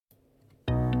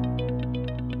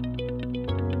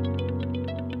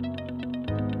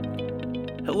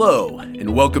Hello,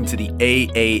 and welcome to the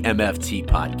AAMFT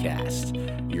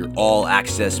podcast, your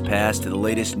all-access pass to the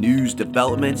latest news,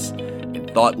 developments, and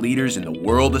thought leaders in the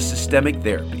world of systemic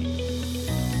therapy.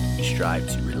 We strive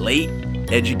to relate,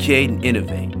 educate, and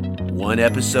innovate, one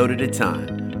episode at a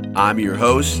time. I'm your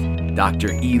host,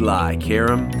 Dr. Eli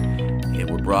Karam, and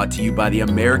we're brought to you by the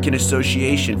American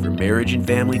Association for Marriage and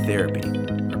Family Therapy.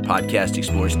 Our podcast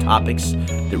explores topics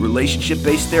that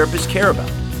relationship-based therapists care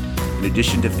about. In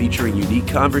addition to featuring unique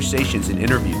conversations and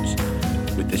interviews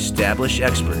with established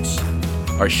experts,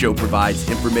 our show provides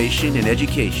information and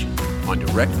education on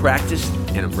direct practice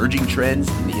and emerging trends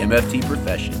in the MFT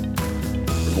profession.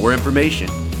 For more information,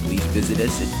 please visit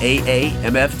us at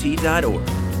aamft.org.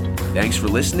 Thanks for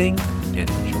listening and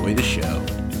enjoy the show.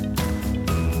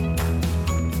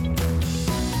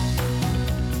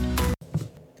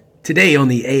 Today on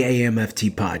the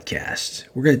AAMFT podcast,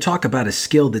 we're going to talk about a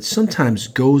skill that sometimes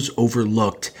goes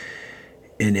overlooked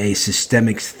in a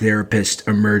systemic therapist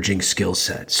emerging skill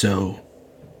set. So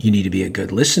you need to be a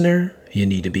good listener, you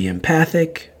need to be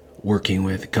empathic, working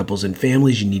with couples and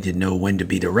families, you need to know when to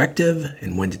be directive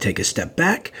and when to take a step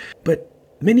back. But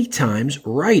many times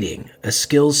writing, a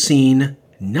skill seen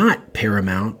not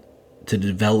paramount to the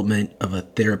development of a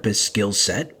therapist's skill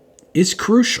set, is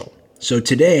crucial. So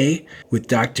today, with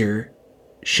Dr.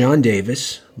 Sean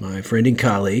Davis, my friend and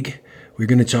colleague, we're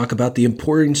going to talk about the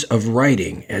importance of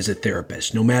writing as a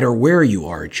therapist, no matter where you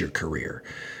are at your career,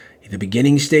 the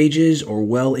beginning stages or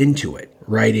well into it.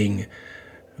 Writing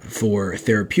for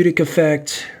therapeutic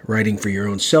effect, writing for your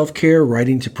own self-care,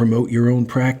 writing to promote your own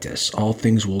practice. All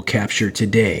things we'll capture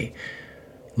today.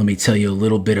 Let me tell you a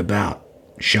little bit about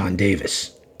Sean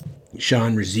Davis.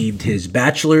 Sean received his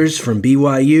bachelor's from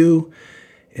BYU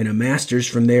and a master's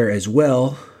from there as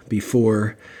well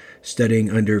before studying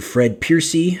under Fred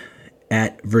Piercy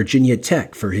at Virginia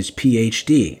Tech for his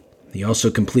PhD. He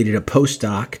also completed a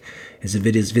postdoc as a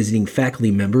visiting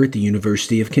faculty member at the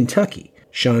University of Kentucky.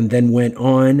 Sean then went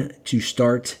on to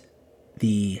start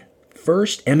the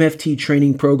first MFT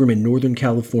training program in Northern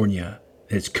California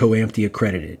that's COAMFT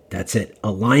accredited. That's at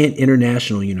Alliant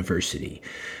International University,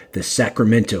 the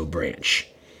Sacramento branch.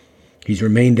 He's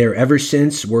remained there ever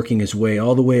since, working his way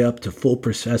all the way up to full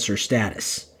professor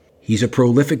status. He's a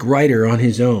prolific writer on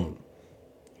his own.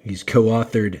 He's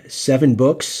co-authored 7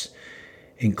 books,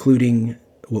 including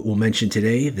what we'll mention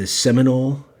today, the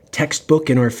seminal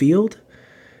textbook in our field.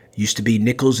 Used to be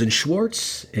Nichols and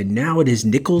Schwartz, and now it is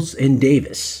Nichols and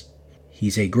Davis.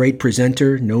 He's a great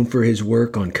presenter, known for his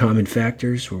work on Common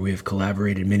Factors, where we have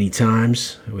collaborated many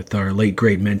times with our late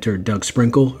great mentor, Doug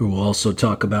Sprinkle, who we'll also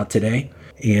talk about today.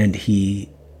 And he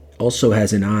also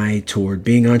has an eye toward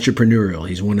being entrepreneurial.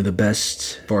 He's one of the best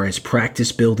as far as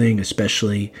practice building,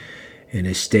 especially in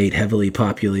a state heavily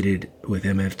populated with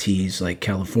MFTs like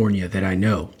California that I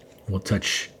know. We'll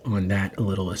touch on that a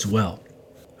little as well.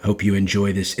 I hope you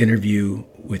enjoy this interview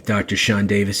with Dr. Sean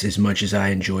Davis as much as I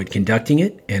enjoyed conducting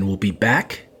it, and we'll be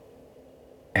back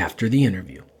after the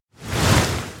interview.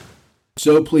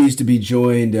 So pleased to be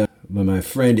joined by my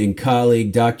friend and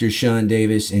colleague, Dr. Sean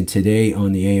Davis, and today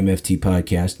on the AMFT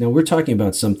podcast. Now, we're talking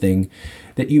about something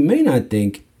that you may not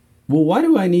think, well, why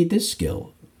do I need this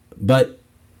skill? But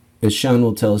as Sean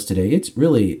will tell us today, it's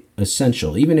really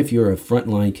essential, even if you're a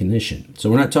frontline clinician. So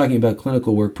we're not talking about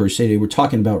clinical work per se. We're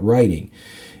talking about writing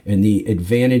and the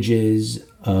advantages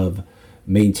of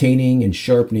maintaining and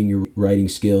sharpening your writing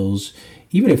skills,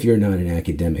 even if you're not an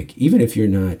academic, even if you're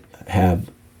not have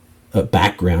a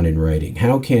background in writing.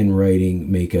 How can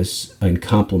writing make us and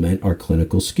complement our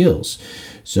clinical skills?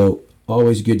 So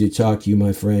always good to talk to you,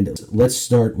 my friend. Let's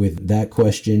start with that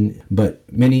question. But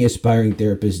many aspiring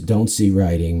therapists don't see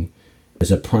writing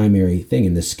as a primary thing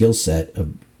in the skill set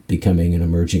of becoming an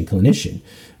emerging clinician,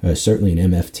 certainly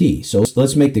an MFT. So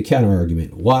let's make the counter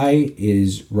argument. Why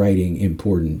is writing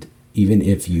important, even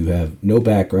if you have no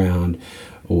background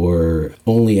or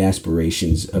only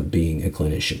aspirations of being a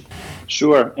clinician?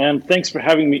 Sure. And thanks for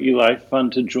having me, Eli. Fun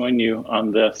to join you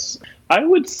on this. I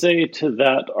would say to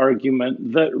that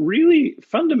argument that really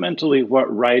fundamentally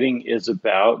what writing is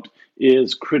about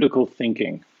is critical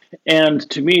thinking. And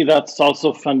to me, that's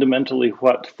also fundamentally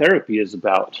what therapy is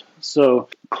about. So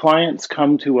clients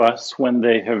come to us when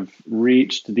they have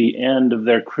reached the end of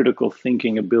their critical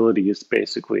thinking abilities,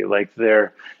 basically. Like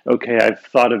they're, okay, I've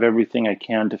thought of everything I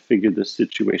can to figure this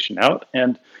situation out,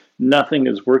 and nothing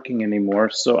is working anymore,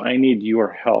 so I need your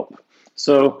help.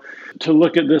 So to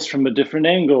look at this from a different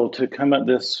angle, to come at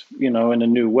this, in a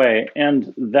new way,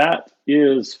 and that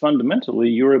is fundamentally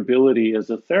your ability as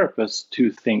a therapist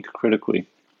to think critically.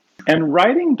 And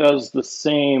writing does the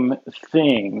same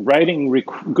thing.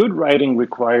 Good writing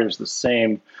requires the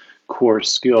same core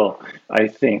skill, I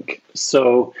think.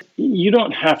 So you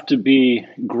don't have to be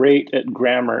great at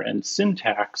grammar and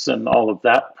syntax and all of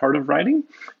that part of writing,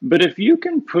 but if you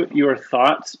can put your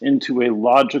thoughts into a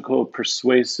logical,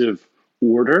 persuasive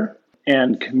order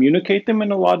and communicate them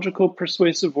in a logical,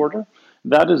 persuasive order,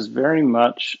 that is very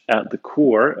much at the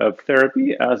core of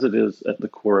therapy as it is at the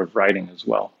core of writing as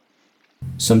well.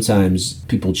 Sometimes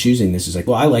people choosing this is like,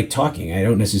 well, I like talking. I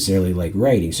don't necessarily like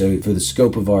writing. So for the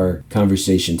scope of our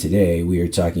conversation today, we are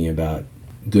talking about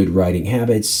good writing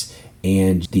habits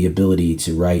and the ability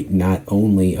to write not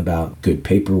only about good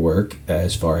paperwork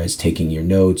as far as taking your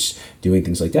notes, doing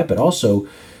things like that, but also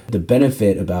the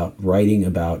benefit about writing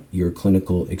about your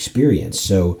clinical experience.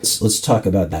 So let's talk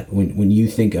about that. When you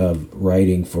think of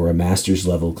writing for a master's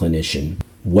level clinician,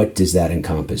 what does that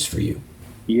encompass for you?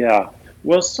 Yeah.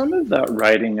 Well, some of that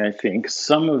writing, I think,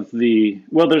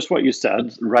 there's what you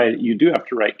said, right? You do have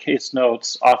to write case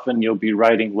notes. Often you'll be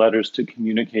writing letters to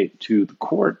communicate to the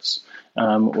courts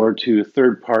or to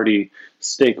third-party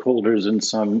stakeholders in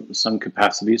some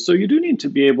capacity. So you do need to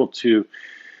be able to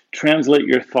translate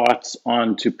your thoughts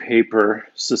onto paper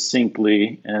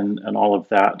succinctly and all of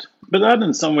that. But that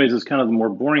in some ways is kind of the more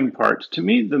boring part. To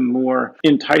me, the more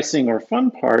enticing or fun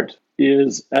part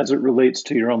is as it relates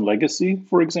to your own legacy,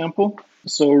 for example.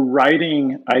 So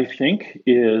writing, I think,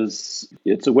 it's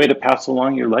a way to pass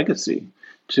along your legacy,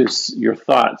 to your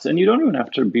thoughts. And you don't even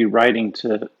have to be writing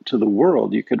to the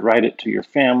world. You could write it to your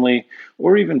family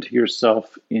or even to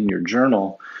yourself in your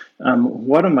journal.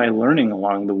 What am I learning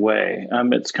along the way?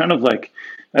 It's kind of like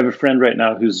I have a friend right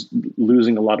now who's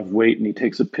losing a lot of weight, and he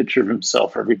takes a picture of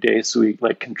himself every day so he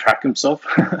can track himself.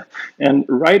 And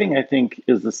writing, I think,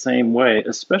 is the same way,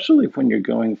 especially when you're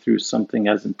going through something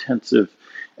as intensive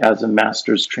as a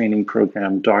master's training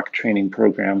program, doc training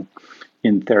program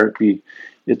in therapy.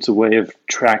 It's a way of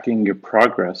tracking your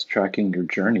progress, tracking your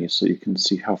journey, so you can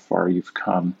see how far you've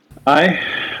come. I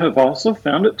have also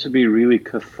found it to be really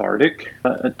cathartic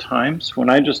at times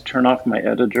when I just turn off my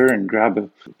editor and grab a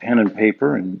pen and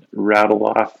paper and rattle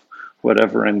off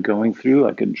whatever I'm going through,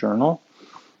 like a journal.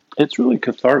 It's really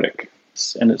cathartic,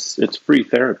 and it's free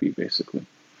therapy, basically.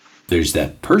 There's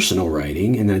that personal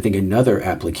writing, and then I think another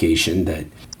application that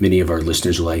many of our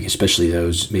listeners like, especially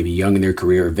those maybe young in their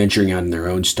career or venturing out on their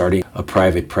own, starting a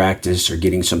private practice or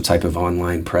getting some type of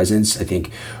online presence. I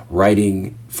think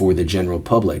writing for the general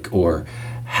public, or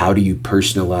how do you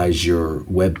personalize your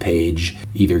web page,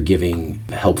 either giving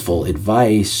helpful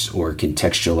advice or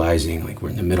contextualizing, like we're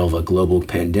in the middle of a global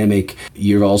pandemic.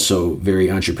 You're also very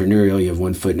entrepreneurial. You have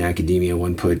one foot in academia,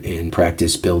 one foot in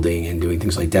practice building and doing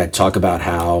things like that. Talk about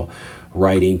how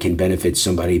writing can benefit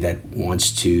somebody that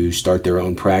wants to start their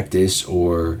own practice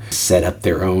or set up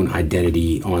their own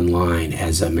identity online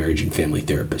as a marriage and family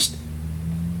therapist.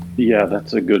 Yeah,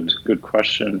 that's a good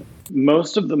question.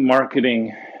 Most of the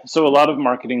marketing, so a lot of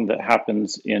marketing that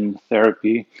happens in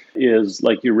therapy is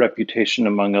like your reputation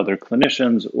among other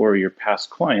clinicians or your past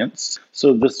clients.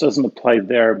 So this doesn't apply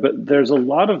there, but there's a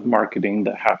lot of marketing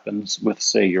that happens with,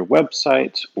 say, your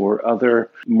website or other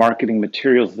marketing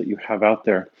materials that you have out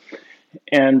there.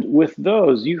 And with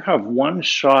those, you have one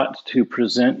shot to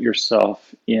present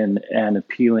yourself in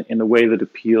a way that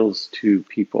appeals to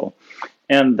people.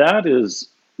 And that is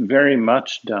very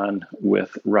much done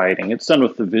with writing. It's done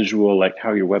with the visual, like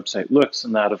how your website looks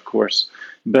and that, of course,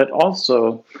 but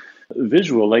also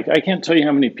visual. Like I can't tell you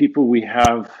how many people we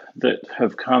have that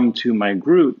have come to my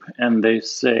group and they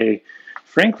say,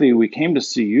 frankly, we came to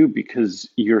see you because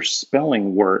your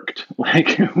spelling worked. Like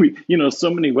so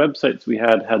many websites we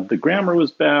had the grammar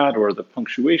was bad or the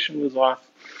punctuation was off.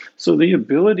 So the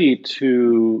ability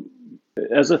to,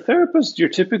 as a therapist, you're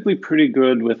typically pretty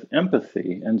good with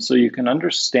empathy. And so you can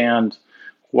understand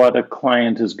what a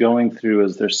client is going through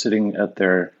as they're sitting at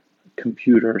their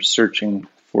computer searching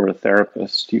for a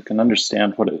therapist. You can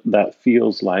understand what that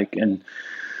feels like.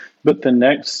 But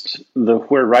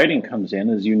where writing comes in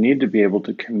is you need to be able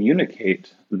to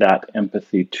communicate that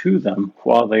empathy to them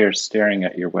while they are staring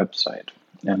at your website.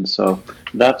 And so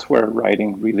that's where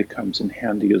writing really comes in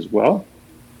handy as well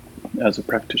as a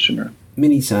practitioner.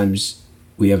 Many times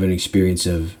we have an experience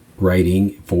of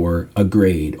writing for a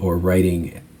grade or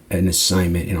writing an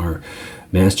assignment in our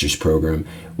master's program,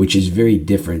 which is very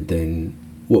different than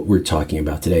what we're talking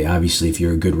about today. Obviously, if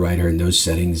you're a good writer in those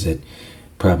settings, that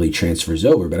probably transfers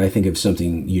over. But I think of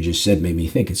something you just said made me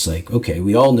think. It's like, okay,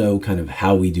 we all know kind of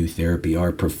how we do therapy,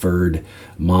 our preferred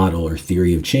model or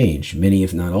theory of change. Many,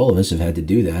 if not all of us, have had to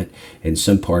do that in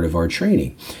some part of our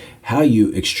training. How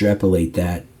you extrapolate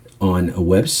that on a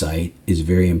website is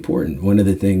very important. One of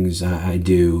the things I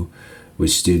do with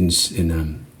students in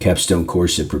a capstone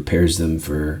course that prepares them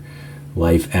for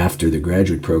life after the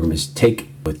graduate program is take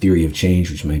a theory of change,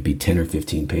 which might be 10 or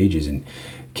 15 pages, and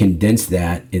condense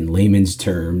that in layman's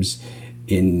terms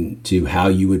into how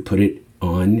you would put it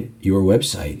on your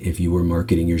website if you were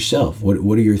marketing yourself. What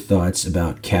are your thoughts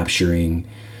about capturing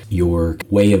your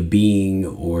way of being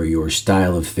or your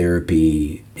style of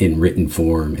therapy in written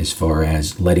form, as far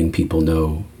as letting people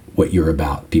know what you're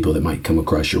about, people that might come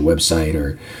across your website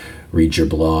or read your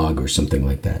blog or something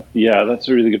like that? Yeah, that's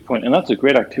a really good point. And that's a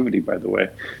great activity, by the way.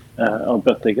 I'll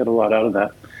bet they get a lot out of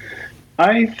that.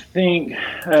 I think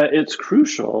it's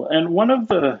crucial. And one of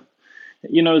the,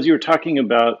 as you were talking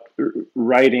about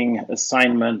writing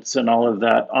assignments and all of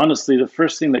that, honestly, the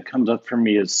first thing that comes up for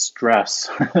me is stress,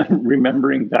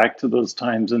 remembering back to those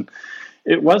times. And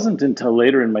it wasn't until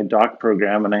later in my doc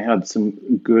program, and I had some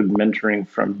good mentoring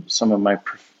from some of my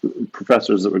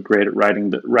professors that were great at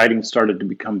writing, that writing started to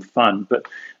become fun. But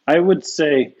I would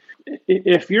say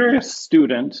if you're a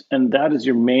student and that is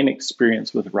your main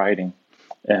experience with writing,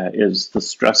 is the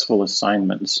stressful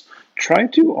assignments, try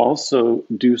to also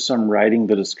do some writing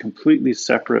that is completely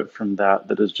separate from that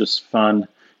is just fun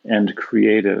and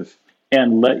creative,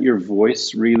 and let your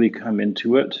voice really come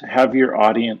into it. Have your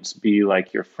audience be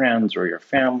like your friends or your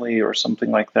family or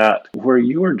something like that, where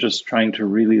you are just trying to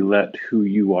really let who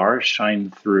you are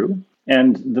shine through.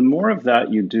 And the more of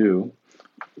that you do,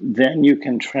 then you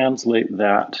can translate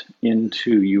that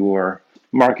into your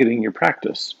marketing, your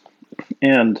practice.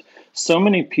 And so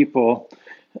many people,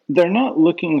 they're not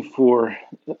looking for,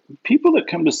 people that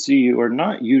come to see you are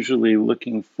not usually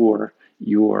looking for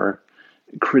your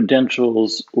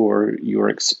credentials or your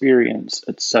experience,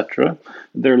 etc.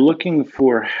 They're looking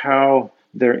for how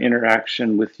their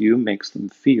interaction with you makes them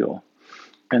feel.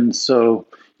 And so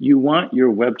you want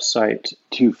your website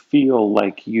to feel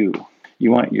like you.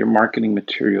 You want your marketing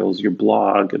materials, your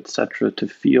blog, etc. to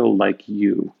feel like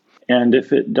you. And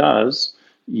if it does,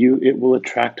 it will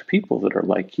attract people that are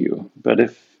like you. But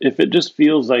if it just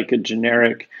feels like a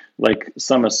generic, like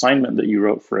some assignment that you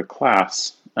wrote for a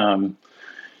class,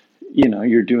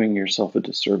 you're doing yourself a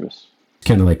disservice. It's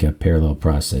kind of like a parallel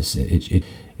process.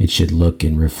 It should look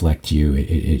and reflect you.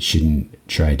 It shouldn't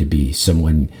try to be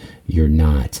someone you're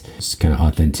not. It's kind of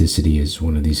authenticity is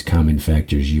one of these common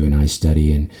factors you and I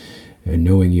study, and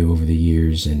knowing you over the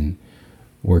years and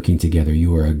working together,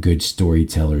 you are a good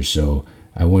storyteller. So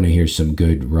I want to hear some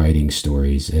good writing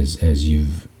stories, as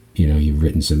you've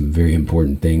written some very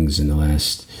important things in the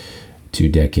last 2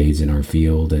 decades in our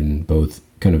field, and both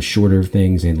kind of shorter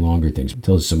things and longer things.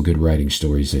 Tell us some good writing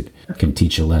stories that can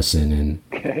teach a lesson and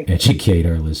educate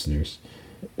our listeners.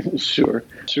 Sure.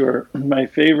 My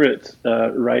favorite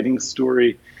writing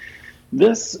story,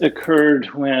 this occurred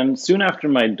when, soon after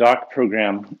my doc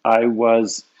program, I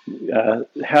was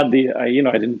had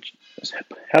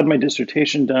my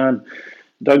dissertation done.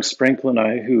 Doug Sprinkle and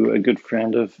I, a good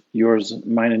friend of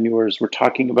mine and yours, were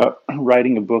talking about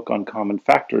writing a book on common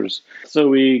factors. So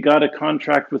we got a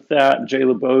contract with that. Jay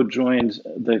LeBeau joined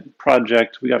the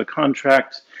project. We got a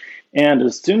contract. And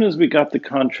as soon as we got the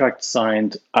contract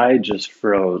signed, I just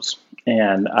froze.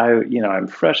 And I'm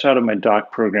fresh out of my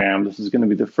doc program. This is going to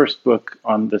be the first book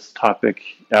on this topic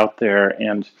out there,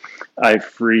 and I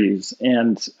freeze.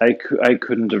 And I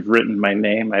couldn't have written my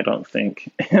name, I don't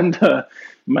think. And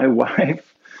my wife,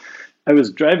 I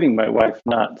was driving my wife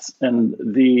nuts, and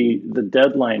the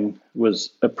deadline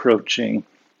was approaching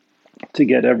to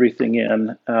get everything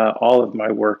in, all of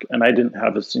my work, and I didn't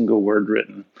have a single word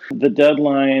written. The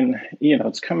deadline,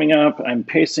 it's coming up. I'm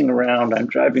pacing around. I'm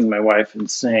driving my wife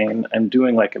insane. I'm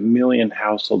doing like 1 million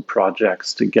household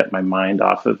projects to get my mind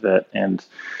off of it, and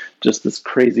just this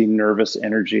crazy nervous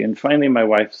energy. And finally, my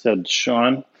wife said,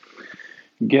 "Sean,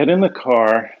 get in the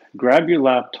car, grab your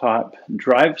laptop,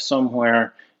 drive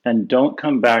somewhere, and don't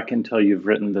come back until you've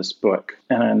written this book."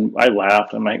 And I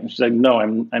laughed. She's like, "No,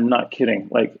 I'm not kidding.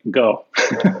 Like, go."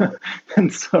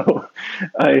 And so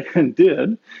I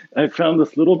did. I found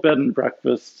this little bed and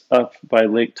breakfast up by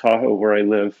Lake Tahoe where I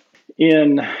live.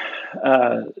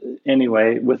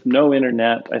 Anyway, with no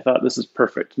internet. I thought, this is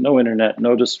perfect. No internet,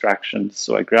 no distractions.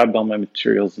 So I grabbed all my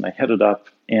materials and I headed up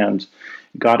and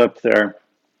got up there.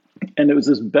 And it was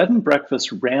this bed and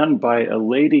breakfast ran by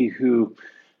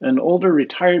an older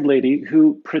retired lady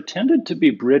who pretended to be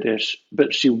British,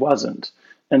 but she wasn't.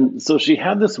 And so she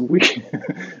had this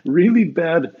really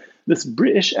bad, this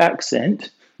British accent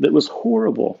that was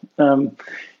horrible.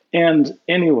 And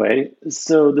anyway,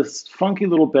 so this funky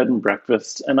little bed and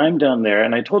breakfast, and I'm down there,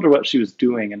 and I told her what she was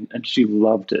doing, and she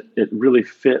loved it. It really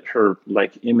fit her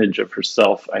image of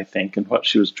herself, I think, and what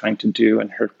she was trying to do in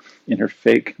her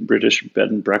fake British bed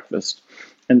and breakfast.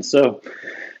 And so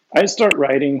I start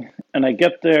writing and I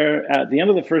get there at the end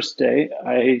of the first day.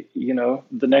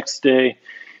 The next day,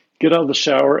 get out of the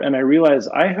shower and I realize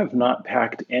I have not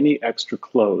packed any extra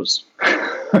clothes.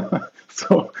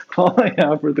 So all I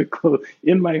have are the clothes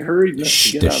in my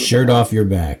hurriedness to get The out of the shirt house. off your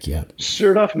back. Yeah.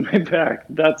 Shirt off my back.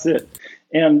 That's it.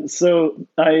 And so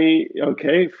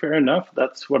okay, fair enough.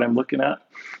 That's what I'm looking at.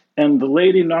 And the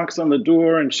lady knocks on the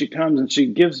door and she comes and she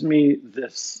gives me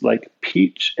this like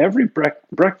peach. Every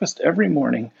breakfast every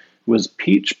morning was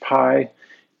peach pie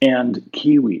and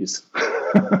kiwis.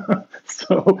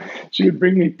 So she would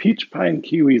bring me peach pie and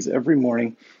kiwis every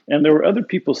morning. And there were other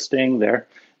people staying there.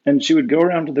 And she would go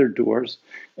around to their doors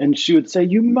and she would say,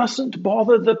 "You mustn't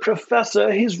bother the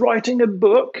professor. He's writing a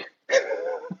book."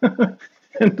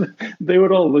 And they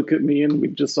would all look at me and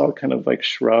we'd just all kind of like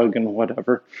shrug and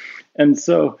whatever. And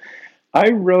so I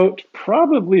wrote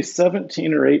probably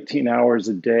 17 or 18 hours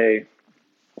a day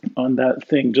on that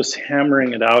thing, just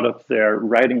hammering it out up there,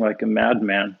 writing like a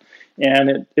madman.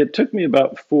 And it took me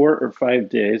about 4 or 5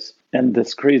 days. And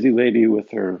this crazy lady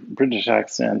with her British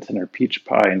accent and her peach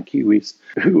pie and kiwis,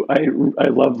 who I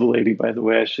love the lady, by the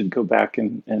way, I should go back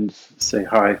and say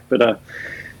hi. But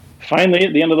finally,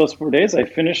 at the end of those 4 days, I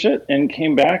finished it and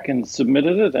came back and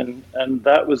submitted it, and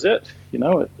that was it.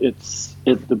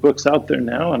 The book's out there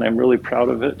now, and I'm really proud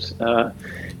of it.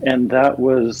 And that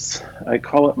was, I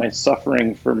call it my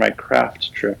suffering for my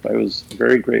craft trip. I was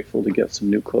very grateful to get some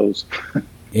new clothes.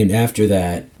 And after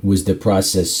that, was the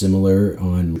process similar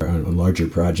on larger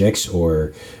projects,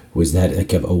 or was that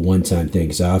like a one-time thing?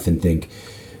 Because I often think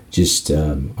just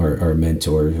our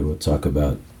mentor, who we'll talk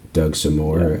about Doug some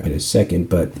more in a second,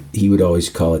 but he would always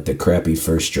call it the crappy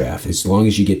first draft. As long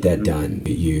as you get that done,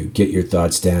 you get your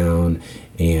thoughts down,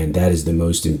 and that is the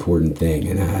most important thing.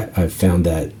 And I've found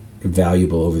that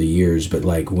valuable over the years, but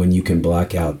like when you can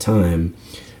block out time,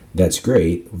 that's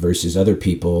great, versus other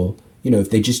people,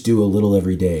 if they just do a little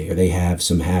every day, or they have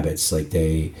some habits, like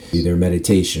they do their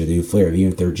meditation or they do flare,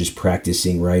 even if they're just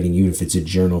practicing writing, even if it's a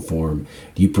journal form,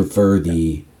 do you prefer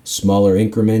the smaller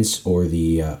increments or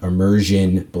the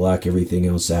immersion, block everything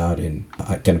else out and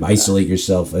kind of isolate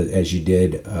yourself as you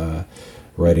did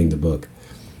writing the book?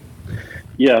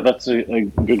 Yeah, that's a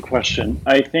good question.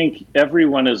 I think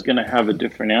everyone is going to have a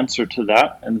different answer to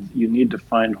that, and you need to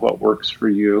find what works for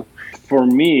you. For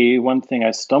me, one thing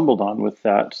I stumbled on with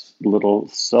that little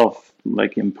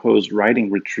imposed writing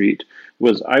retreat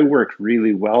was I worked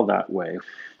really well that way.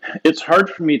 It's hard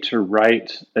for me to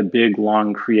write a big,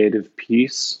 long, creative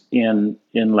piece in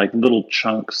like little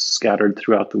chunks scattered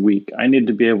throughout the week. I need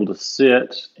to be able to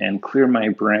sit and clear my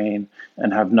brain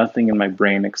and have nothing in my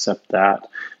brain except that,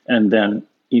 and then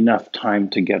enough time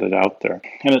to get it out there.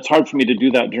 And it's hard for me to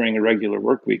do that during a regular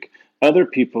work week. Other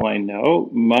people I know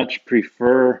much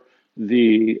prefer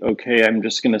I'm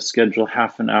just going to schedule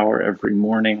half an hour every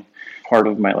morning, part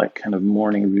of my like kind of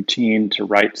morning routine to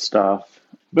write stuff.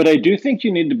 But I do think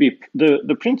you need to be,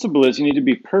 the principle is you need to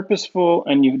be purposeful,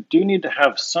 and you do need to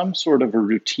have some sort of a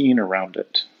routine around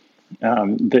it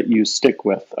that you stick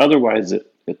with. Otherwise,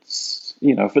 it's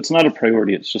if it's not a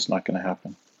priority, it's just not going to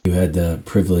happen. You had the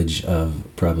privilege of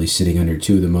probably sitting under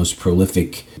two of the most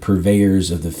prolific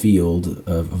purveyors of the field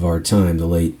of our time, the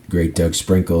late, great Doug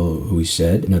Sprinkle, who we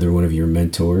said, another one of your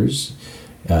mentors,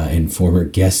 and former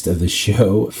guest of the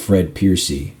show, Fred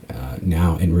Piercy,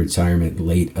 now in retirement,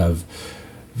 late of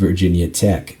Virginia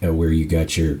Tech, where you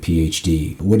got your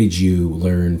PhD. What did you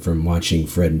learn from watching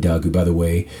Fred and Doug, who, by the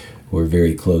way, were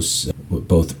very close,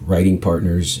 both writing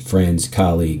partners, friends,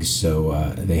 colleagues,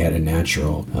 so they had a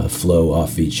natural flow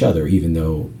off each other, even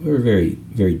though they were very,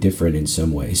 very different in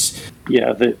some ways.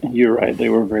 Yeah, you're right. They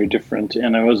were very different,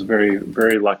 and I was very,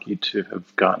 very lucky to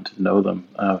have gotten to know them,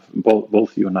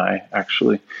 both you and I,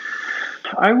 actually.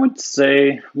 I would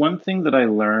say one thing that I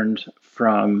learned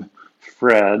from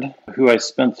Fred, who I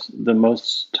spent the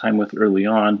most time with early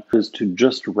on, is to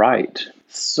just write.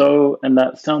 And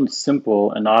that sounds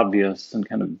simple and obvious and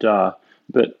kind of duh,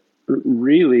 but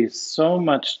really so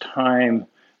much time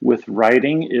with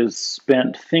writing is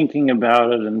spent thinking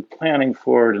about it and planning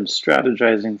for it and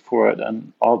strategizing for it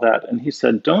and all that. And he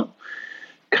said, don't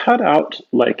cut out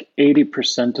like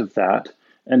 80% of that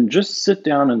and just sit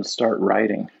down and start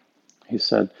writing. He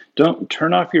said, don't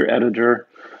turn off your editor.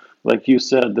 Like you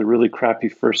said, the really crappy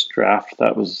first draft,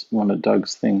 that was one of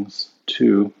Doug's things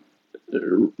too.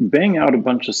 Bang out a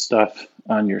bunch of stuff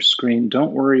on your screen.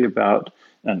 Don't worry about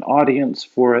an audience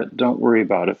for it. Don't worry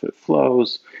about if it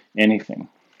flows, anything.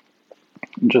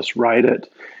 Just write it.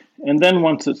 And then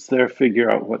once it's there, figure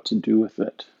out what to do with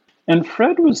it. And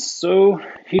Fred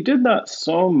he did that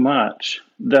so much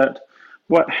that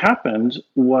what happened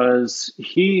was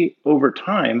over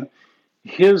time,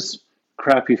 his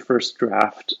crappy first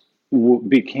draft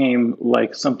became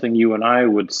like something you and I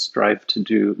would strive to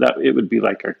do. That it would be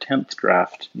like our 10th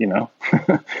draft,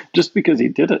 just because he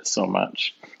did it so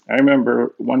much. I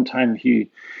remember one time he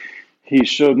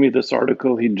showed me this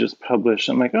article he'd just published.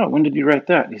 I'm like, oh, when did you write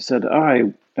that? He said,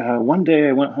 one day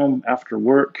I went home after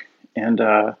work and,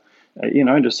 I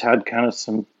just had kind of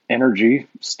some energy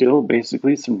still,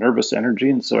 basically some nervous energy.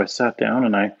 And so I sat down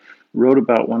and I wrote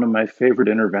about one of my favorite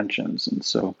interventions. And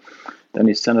so then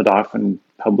he sent it off and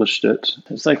published it.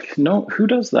 It's like, no, who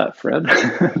does that, Fred?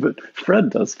 But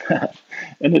Fred does that.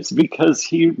 And it's because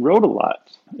he wrote a lot.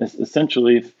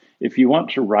 Essentially, if you want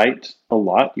to write a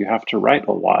lot, you have to write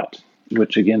a lot,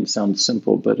 which again sounds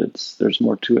simple, but there's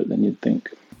more to it than you'd think.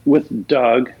 With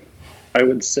Doug, I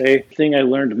would say the thing I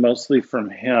learned mostly from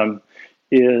him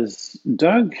is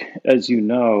Doug, as you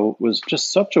know, was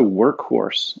just such a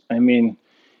workhorse. I mean,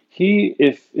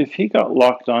 if he got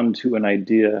locked onto an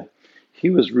idea, he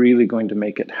was really going to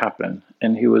make it happen.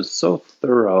 And he was so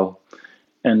thorough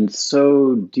and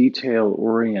so detail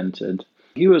oriented.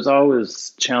 He was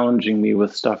always challenging me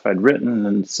with stuff I'd written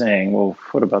and saying, well,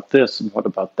 what about this and what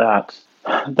about that?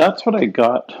 That's what I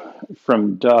got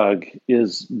from Doug,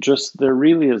 is just there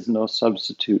really is no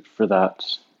substitute for that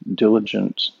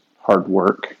diligent hard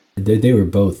work. They were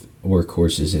both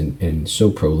workhorses and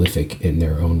so prolific in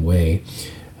their own way.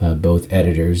 Both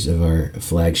editors of our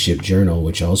flagship journal,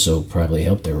 which also probably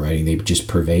helped their writing. They just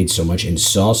purveyed so much and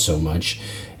saw so much.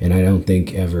 And I don't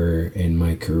think ever in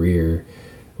my career,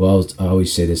 well, I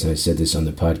always say this, and I said this on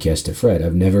the podcast to Fred,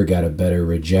 I've never got a better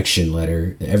rejection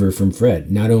letter ever from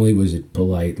Fred. Not only was it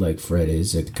polite like Fred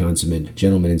is, a consummate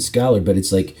gentleman and scholar, but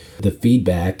it's like the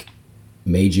feedback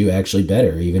made you actually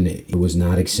better, even if it was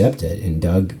not accepted. And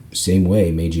Doug, same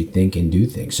way, made you think and do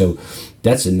things. So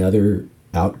that's another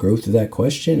outgrowth of that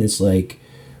question. It's like,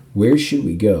 where should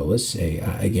we go? Let's say,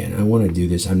 again, I want to do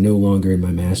this. I'm no longer in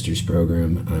my master's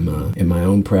program. I'm in my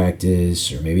own practice,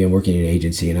 or maybe I'm working in an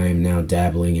agency and I am now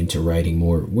dabbling into writing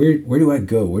more. Where do I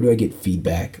go? Where do I get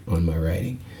feedback on my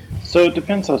writing? So it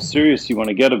depends how serious you want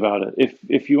to get about it.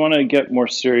 If you want to get more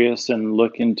serious and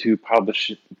look into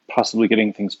possibly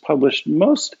getting things published,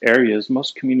 most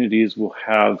communities will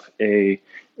have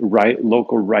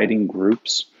local writing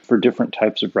groups for different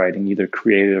types of writing, either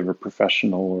creative or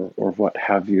professional or what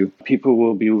have you. People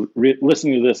will be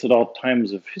listening to this at all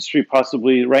times of history,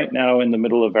 possibly. Right now in the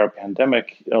middle of our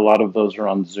pandemic, a lot of those are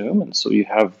on Zoom, and so you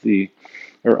have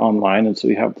or online, and so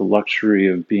you have the luxury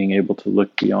of being able to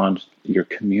look beyond your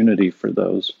community for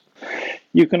those.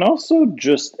 You can also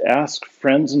just ask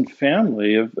friends and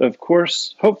family. Of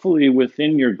course, hopefully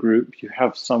within your group, you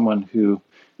have someone who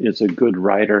is a good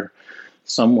writer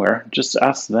somewhere. Just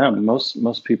ask them.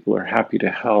 Most people are happy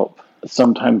to help.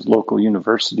 Sometimes local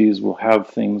universities will have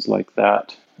things like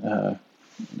that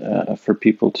for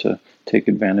people to take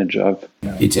advantage of.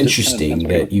 It's interesting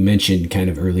that you mentioned kind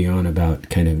of early on about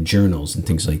kind of journals and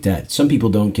things like that. Some people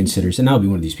don't consider, and I'll be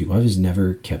one of these people, I've just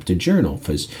never kept a journal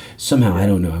because somehow, I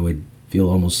don't know, I would feel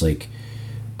almost like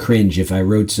cringe if I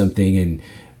wrote something and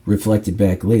reflected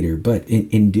back later. But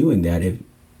in doing that,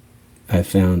 I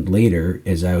found later,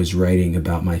 as I was writing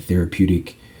about my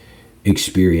therapeutic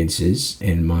experiences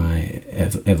and my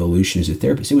evolution as a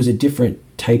therapist, it was a different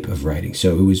type of writing.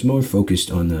 So it was more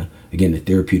focused on the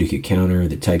therapeutic encounter,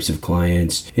 the types of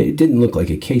clients. It didn't look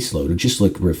like a caseload. It just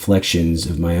looked reflections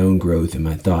of my own growth and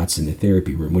my thoughts in the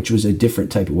therapy room, which was a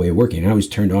different type of way of working. And I was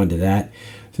turned on to that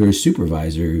through a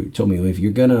supervisor who told me, well, if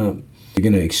you're gonna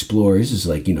explore, this is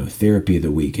like, therapy of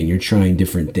the week, and you're trying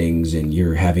different things and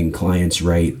you're having clients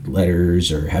write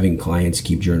letters or having clients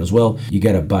keep journals, well, you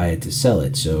got to buy it to sell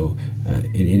it. So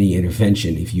in any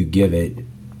intervention, if you give it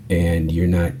and you're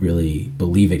not really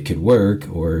believe it could work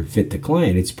or fit the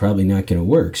client, it's probably not going to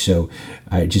work. So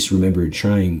I just remember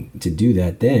trying to do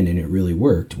that then, and it really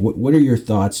worked. What are your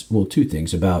thoughts? Well, two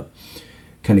things about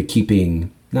kind of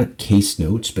keeping, not case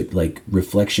notes, but like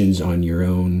reflections on your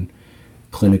own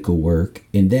clinical work,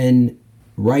 and then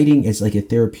writing as like a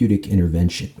therapeutic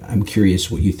intervention. I'm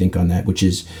curious what you think on that, which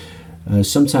is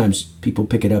sometimes people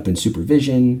pick it up in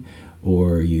supervision,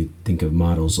 or you think of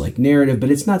models like narrative,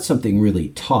 but it's not something really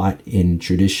taught in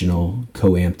traditional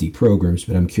co-AMPTE programs.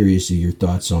 But I'm curious of your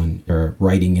thoughts on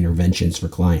writing interventions for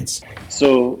clients.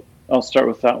 So I'll start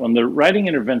with that one. The writing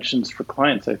interventions for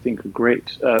clients, I think, are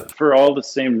great for all the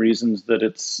same reasons that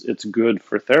it's good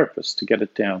for therapists to get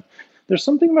it down. There's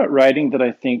something about writing that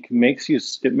I think makes you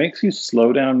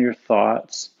slow down your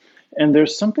thoughts. And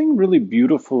there's something really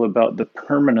beautiful about the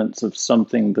permanence of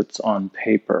something that's on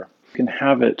paper.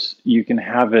 You can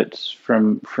have it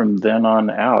from then on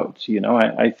out.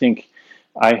 I think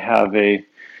I have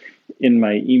in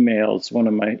my emails, one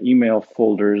of my email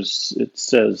folders, it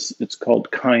says it's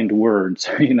called kind words,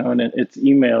 and it's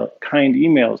kind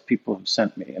emails people have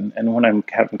sent me. And when I'm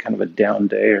having kind of a down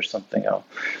day or something,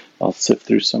 I'll sift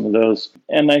through some of those.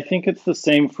 And I think it's the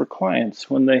same for clients.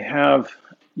 When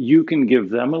you can give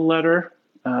them a letter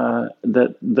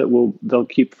they'll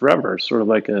keep forever, sort of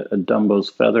like a Dumbo's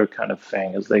feather kind of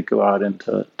thing as they go out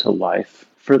into life.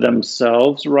 For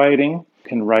themselves, writing, you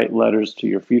can write letters to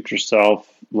your future self,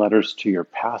 letters to your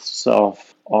past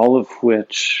self, all of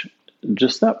which,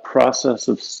 just that process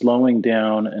of slowing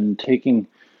down and taking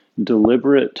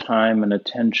deliberate time and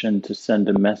attention to send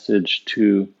a message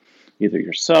to either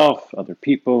yourself, other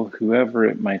people, whoever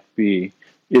it might be,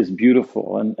 is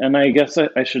beautiful. And I guess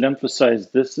I should emphasize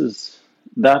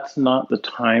that's not the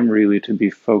time really to be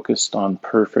focused on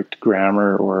perfect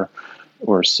grammar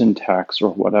or syntax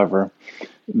or whatever.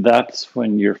 That's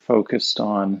when you're focused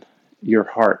on your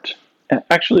heart.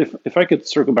 Actually, if I could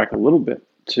circle back a little bit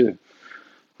to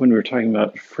when we were talking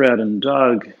about Fred and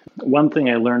Doug, one thing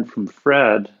I learned from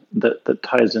Fred that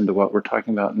ties into what we're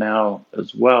talking about now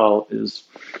as well is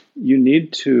you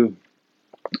need to.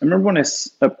 I remember when I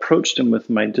approached him with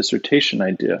my dissertation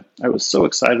idea, I was so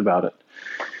excited about it.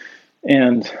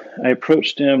 And I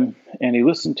approached him and he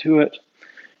listened to it.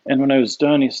 And when I was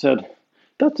done, he said,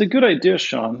 "That's a good idea,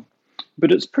 Sean,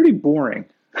 but it's pretty boring."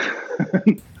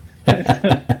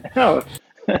 Ouch.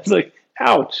 I was like,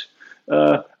 ouch.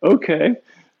 Okay.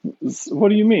 What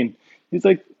do you mean? He's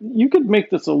like, "You could make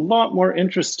this a lot more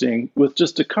interesting with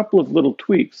just a couple of little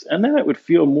tweaks. And then it would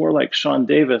feel more like Sean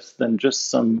Davis than just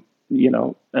some,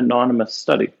 anonymous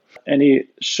study." And he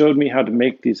showed me how to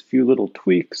make these few little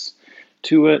tweaks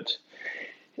to it.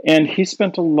 And he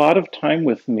spent a lot of time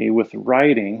with me with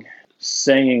writing,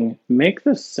 saying, make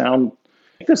this sound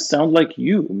like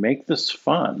you, make this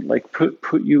fun, like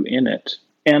put you in it.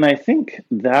 And I think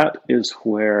that is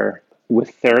where,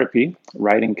 with therapy,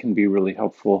 writing can be really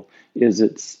helpful, is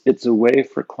it's a way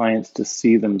for clients to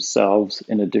see themselves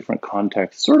in a different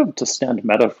context, sort of to stand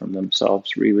meta from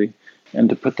themselves, really, and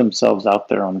to put themselves out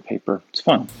there on paper. It's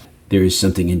fun. There is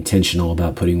something intentional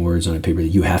about putting words on a paper that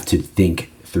you have to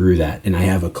think through that. And I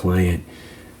have a client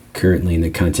currently in the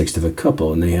context of a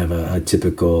couple, and they have a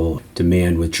typical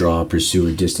demand, withdrawal,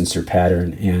 pursuer, distancer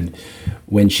pattern. And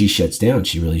when she shuts down,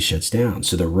 she really shuts down.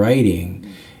 So the writing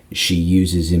she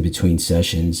uses in between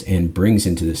sessions and brings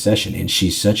into the session. And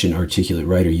she's such an articulate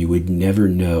writer, you would never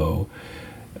know.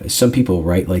 Some people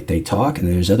write like they talk, and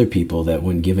there's other people that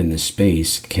when given the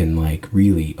space can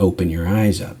really open your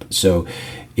eyes up. So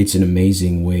it's an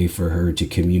amazing way for her to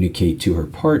communicate to her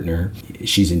partner.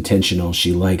 She's intentional,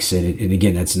 she likes it. And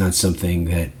again, that's not something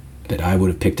that I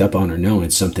would have picked up on or known.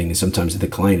 It's something that sometimes the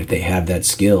client, if they have that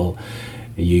skill,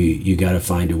 you got to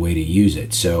find a way to use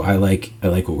it. So I like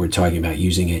what we're talking about,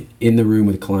 using it in the room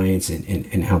with clients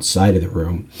and outside of the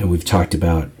room. And we've talked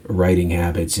about writing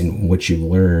habits and what you've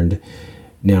learned.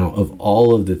 Now, of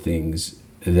all of the things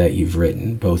that you've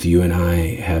written, both you and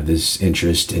I have this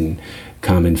interest in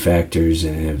common factors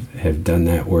and have done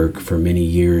that work for many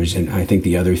years. And I think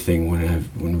the other thing when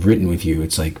I've written with you,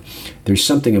 it's like there's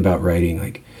something about writing,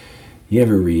 like you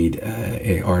ever read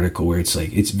an article where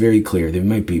it's very clear there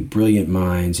might be brilliant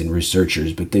minds and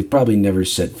researchers, but they've probably never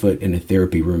set foot in a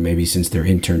therapy room maybe since their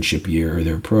internship year or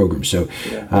their program. So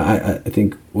I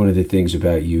think one of the things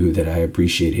about you that I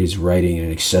appreciate is writing in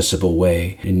an accessible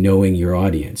way and knowing your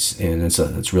audience. And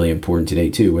that's really important today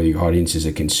too, whether your audience is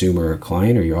a consumer or a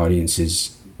client or your audience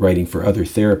is writing for other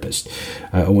therapists.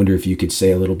 I wonder if you could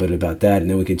say a little bit about that,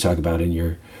 and then we can talk about in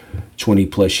your 20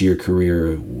 plus year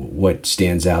career, what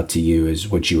stands out to you as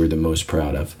what you are the most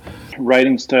proud of.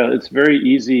 Writing style, it's very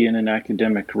easy in an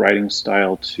academic writing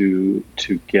style to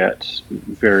get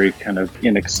very kind of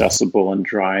inaccessible and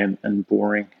dry and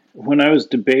boring. When I was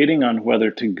debating on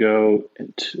whether to go,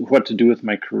 what to do with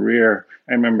my career,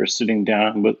 I remember sitting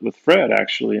down with Fred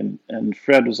actually, and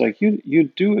Fred was like, you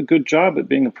do a good job at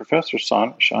being a professor,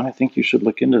 Sean. I think you should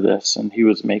look into this. And he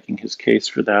was making his case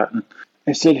for that. And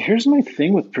I said, here's my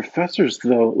thing with professors,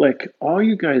 though. Like, all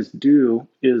you guys do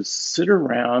is sit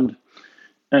around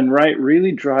and write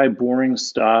really dry, boring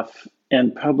stuff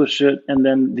and publish it. And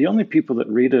then the only people that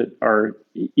read it are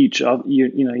each other,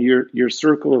 your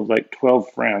circle of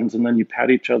 12 friends. And then you pat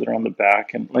each other on the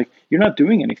back and you're not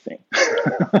doing anything.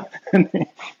 And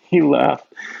he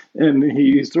laughed and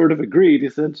he sort of agreed. He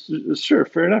said, sure,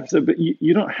 fair enough. He said, but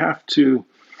you don't have to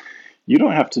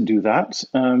do that.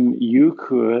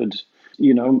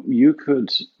 You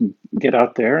could get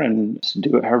out there and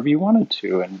do it however you wanted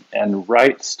to and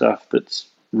write stuff that's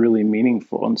really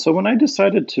meaningful. And so when I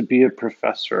decided to be a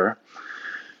professor,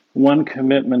 one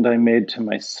commitment I made to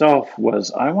myself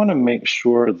was I want to make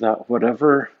sure that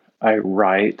whatever I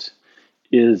write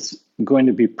is going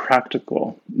to be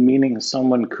practical, meaning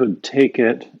someone could take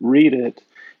it, read it,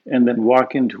 and then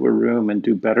walk into a room and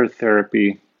do better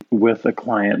therapy with a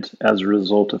client as a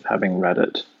result of having read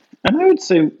it. And I would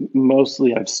say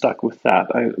mostly I've stuck with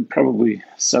that. I probably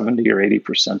 70 or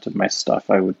 80% of my stuff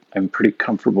I'm pretty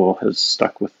comfortable has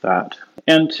stuck with that.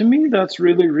 And to me, that's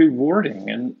really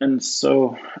rewarding. And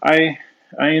so I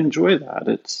enjoy that.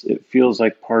 It feels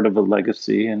like part of a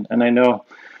legacy. And I know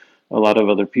a lot of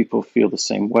other people feel the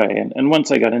same way. And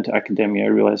once I got into academia, I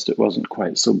realized it wasn't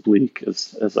quite so bleak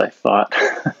as I thought.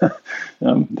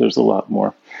 There's a lot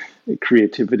more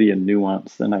creativity and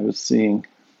nuance than I was seeing.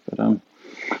 But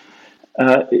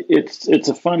it's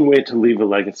a fun way to leave a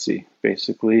legacy,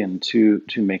 basically, and to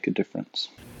make a difference.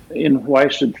 In Why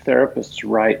Should Therapists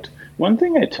Write? One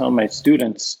thing I tell my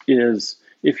students is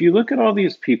if you look at all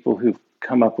these people who've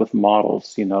come up with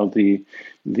models, the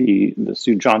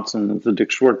Sue Johnsons, the Dick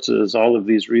Schwartzes, all of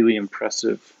these really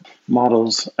impressive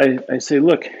models, I say,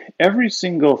 look, every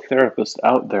single therapist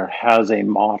out there has a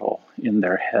model in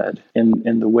their head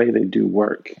in the way they do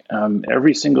work.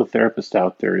 Every single therapist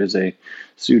out there is a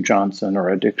Sue Johnson or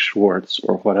a Dick Schwartz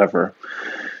or whatever.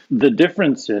 The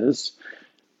difference is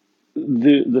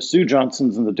the Sue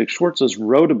Johnsons and the Dick Schwartzes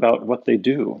wrote about what they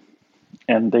do.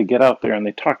 And they get out there and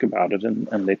they talk about it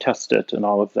and they test it and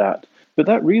all of that. But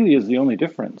that really is the only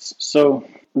difference. So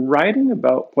writing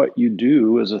about what you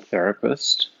do as a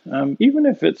therapist, even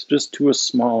if it's just to a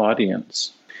small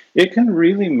audience, it can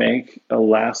really make a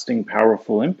lasting,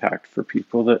 powerful impact for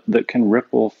people that can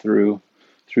ripple through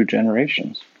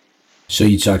generations. So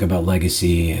you talk about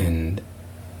legacy and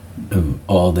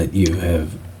all that you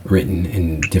have written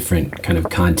in different kind of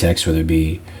contexts, whether it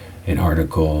be an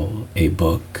article, a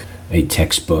book, a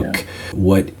textbook. Yeah.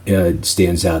 What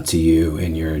stands out to you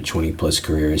in your 20 plus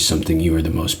career is something you are the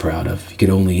most proud of? You could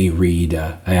only read,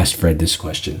 I asked Fred this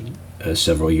question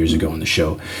several years ago on the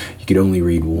show. You could only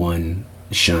read one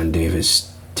Sean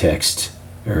Davis text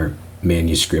or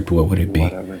manuscript. What would it be?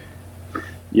 Whatever.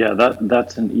 Yeah,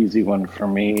 that's an easy one for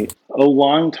me. A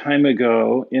long time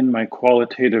ago in my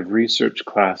qualitative research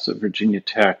class at Virginia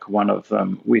Tech, one of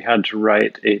them, we had to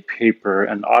write a paper,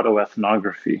 an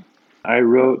autoethnography. I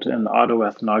wrote an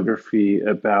autoethnography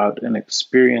about an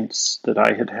experience that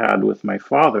I had had with my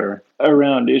father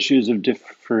around issues of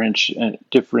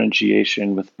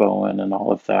differentiation with Bowen and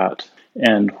all of that.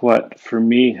 And what for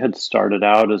me had started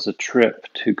out as a trip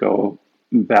to go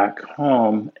back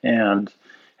home and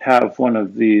have one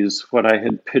of these, what I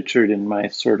had pictured in my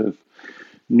sort of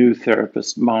new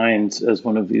therapist minds as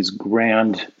one of these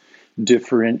grand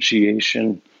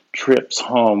differentiation trips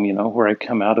home, where I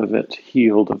come out of it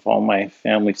healed of all my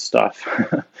family stuff.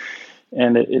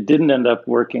 And it didn't end up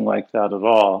working like that at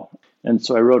all. And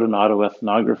so I wrote an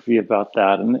autoethnography about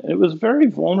that, and it was very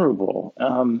vulnerable.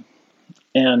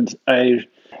 And I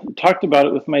talked about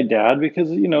it with my dad because,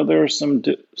 there are some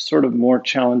sort of more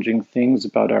challenging things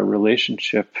about our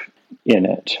relationship in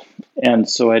it. And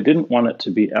so I didn't want it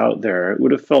to be out there. It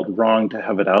would have felt wrong to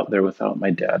have it out there without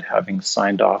my dad having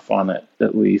signed off on it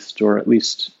or at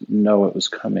least know it was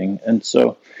coming. And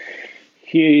so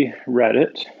he read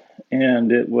it,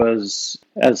 and it was,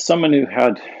 as someone who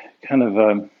had kind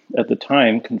of at the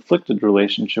time, conflicted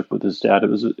relationship with his dad, it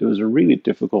was a really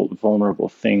difficult, vulnerable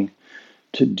thing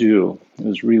to do. It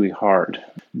was really hard,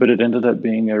 but it ended up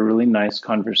being a really nice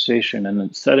conversation, and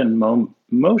it set in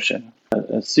motion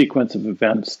a sequence of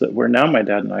events that where now my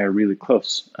dad and I are really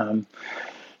close.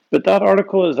 But that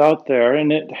article is out there,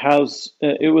 and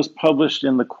it was published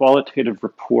in the Qualitative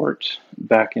Report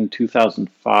back in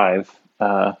 2005.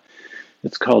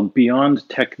 It's called Beyond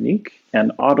Technique,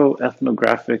 an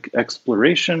autoethnographic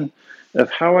exploration of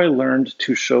how I learned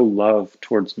to show love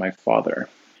towards my father.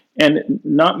 And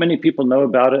not many people know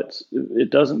about it. It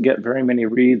doesn't get very many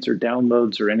reads or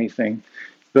downloads or anything,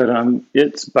 but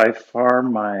it's by far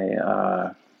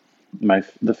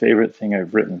the favorite thing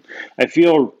I've written. I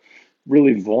feel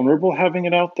really vulnerable having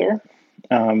it out there,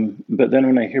 but then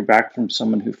when I hear back from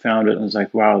someone who found it and is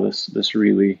like, "Wow, this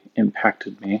really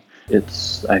impacted me,"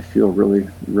 I feel really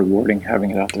rewarding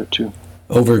having it out there too.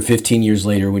 Over 15 years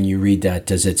later, when you read that,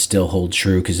 does it still hold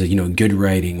true? Because, good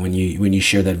writing, when you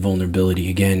share that vulnerability,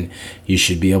 again, you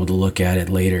should be able to look at it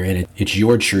later, and it's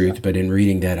your truth, but in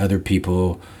reading that, other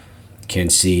people can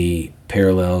see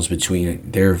parallels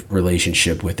between their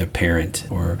relationship with a parent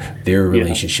or their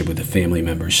relationship with a family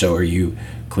member. So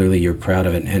you're proud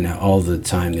of it, and all the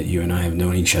time that you and I have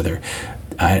known each other,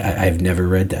 I've never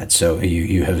read that, so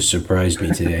you have surprised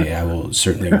me today. I will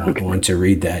certainly want to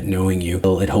read that, knowing you.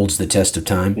 It holds the test of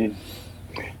time.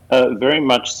 Very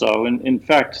much so. And in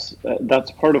fact, that's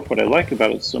part of what I like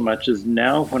about it so much is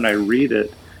now when I read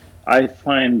it, I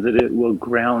find that it will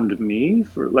ground me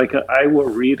for like I will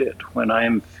read it when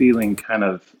I'm feeling kind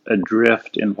of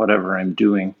adrift in whatever I'm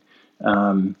doing.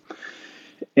 Um,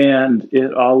 and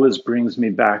it always brings me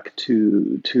back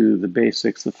to the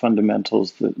basics, the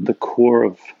fundamentals, the core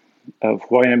of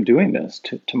why I'm doing this,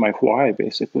 to my why,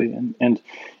 basically.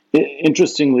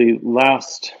 Interestingly,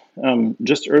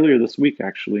 just earlier this week,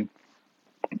 actually,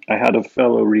 I had a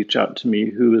fellow reach out to me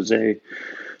who is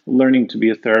learning to be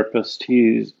a therapist.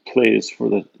 He plays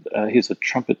he's a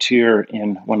trumpeter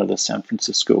in one of the San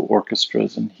Francisco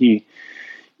orchestras, and he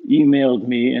emailed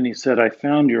me and he said, I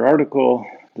found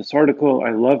this article, I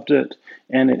loved it,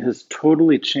 and it has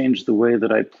totally changed the way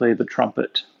that I play the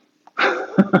trumpet.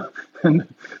 And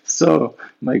so,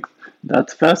 like,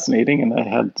 that's fascinating, and I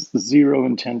had zero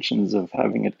intentions of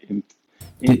having it.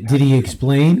 Did he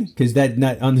explain? Because that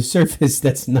not on the surface,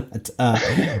 that's not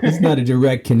a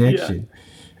direct connection.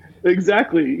 Yeah,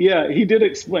 exactly. Yeah, he did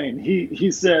explain.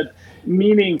 He said,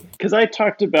 meaning, because I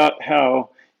talked about how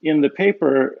in the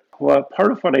paper, well,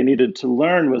 part of what I needed to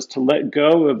learn was to let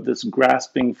go of this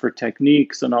grasping for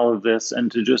techniques and all of this,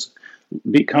 and to just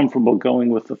be comfortable going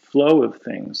with the flow of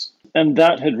things. And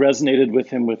that had resonated with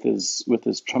him with his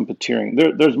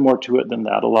trumpeteering. There's more to it than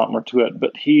that, a lot more to it.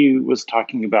 But he was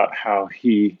talking about how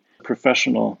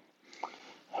professional,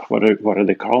 what do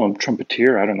they call him?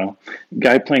 Trumpeter, I don't know.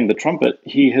 Guy playing the trumpet,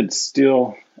 he had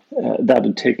still, that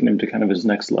had taken him to kind of his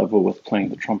next level with playing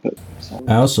the trumpet. So.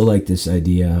 I also like this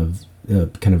idea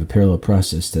of kind of a parallel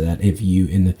process to that. If you,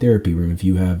 in the therapy room, if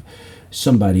you have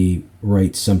somebody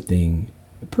write something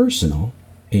personal,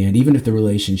 and even if the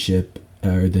relationship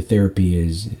or the therapy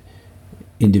is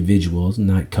individual,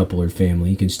 not couple or family,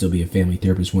 you can still be a family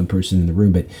therapist, one person in the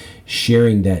room, but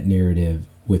sharing that narrative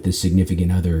with a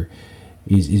significant other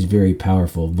is very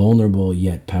powerful, vulnerable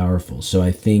yet powerful. So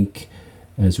I think,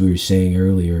 as we were saying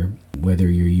earlier, whether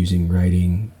you're using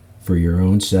writing for your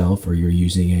own self or you're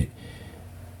using it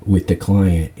with the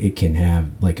client, it can have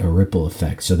like a ripple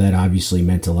effect. So that obviously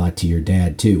meant a lot to your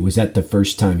dad too. Was that the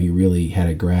first time he really had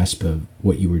a grasp of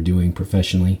what you were doing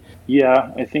professionally?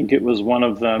 Yeah, I think it was one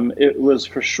of them. It was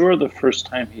for sure the first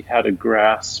time he had a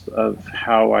grasp of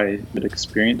how I had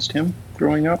experienced him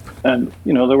growing up. And,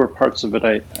 there were parts of it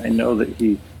I know that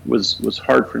he was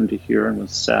hard for him to hear and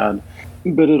was sad.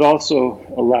 But it also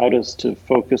allowed us to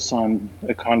focus on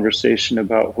a conversation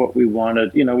about what we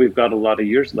wanted. We've got a lot of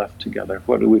years left together.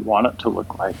 What do we want it to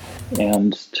look like?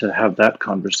 And to have that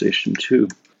conversation too,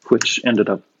 which ended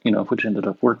up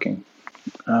working.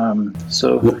 One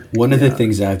of the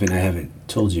things I haven't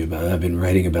told you about, I've been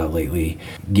writing about lately,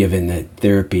 given that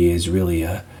therapy is really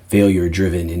a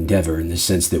failure-driven endeavor in the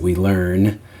sense that we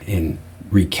learn and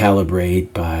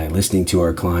recalibrate by listening to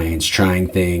our clients, trying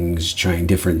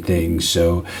different things.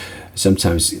 So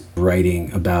sometimes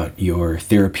writing about your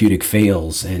therapeutic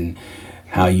fails and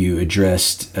how you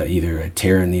addressed either a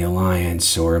tear in the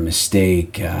alliance or a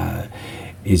mistake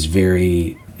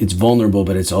it's vulnerable,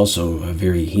 but it's also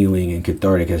very healing and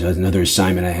cathartic. As another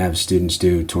assignment I have students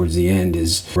do towards the end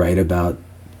is write about,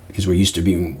 because we're used to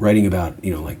being writing about,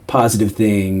 like positive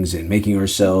things and making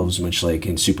ourselves, much like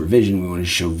in supervision, we want to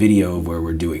show video of where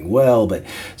we're doing well, but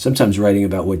sometimes writing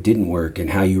about what didn't work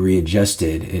and how you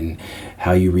readjusted and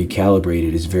how you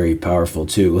recalibrated is very powerful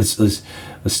too.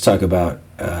 Let's talk about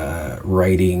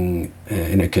writing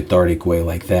in a cathartic way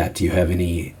like that. Do you have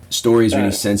any stories or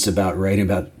any sense about writing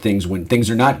about things when things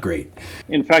are not great?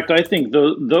 In fact, I think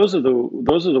those are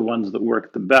the ones that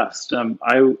work the best.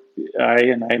 I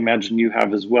imagine you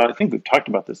have as well. I think we've talked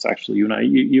about this actually. You and I.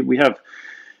 We have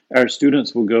our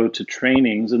students will go to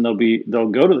trainings and they'll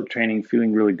go to the training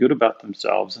feeling really good about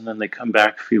themselves, and then they come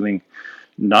back feeling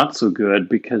not so good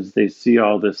because they see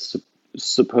all this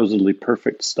supposedly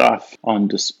perfect stuff on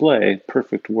display,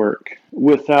 perfect work,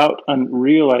 without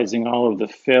realizing all of the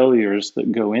failures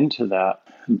that go into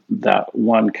that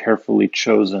one carefully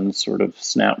chosen sort of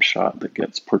snapshot that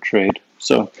gets portrayed.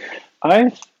 So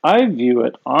I view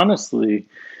it honestly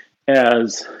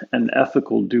as an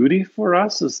ethical duty for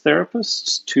us as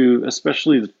therapists to,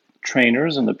 especially the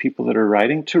trainers and the people that are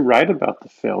writing, to write about the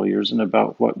failures and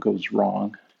about what goes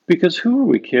wrong. Because who are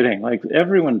we kidding? Like,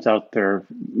 everyone's out there.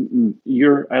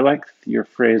 I like your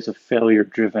phrase of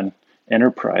failure-driven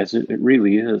enterprise. It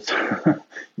really is.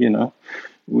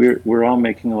 We're all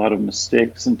making a lot of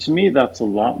mistakes, and to me, that's a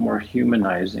lot more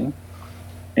humanizing,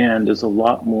 and is a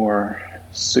lot more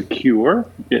secure.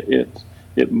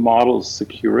 It models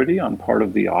security on part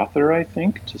of the author, I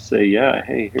think, to say, yeah,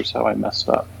 hey, here's how I messed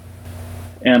up.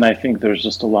 And I think there's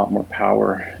just a lot more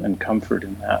power and comfort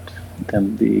in that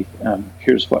than the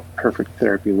here's what perfect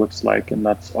therapy looks like, and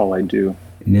that's all I do.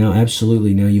 Now,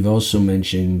 absolutely. Now, you've also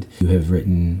mentioned you have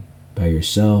written by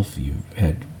yourself. You've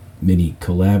had many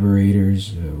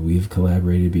collaborators. We've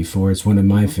collaborated before. It's one of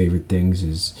my favorite things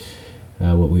is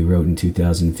what we wrote in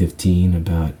 2015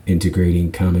 about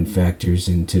integrating common factors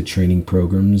into training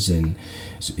programs. And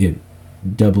it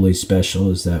doubly special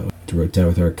is that we wrote that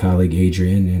with our colleague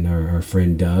Adrian and our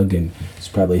friend Doug, and it's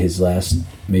probably his last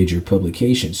major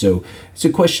publication. So it's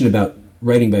a question about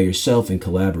writing by yourself and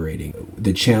collaborating.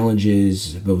 The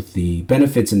challenges, both the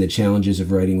benefits and the challenges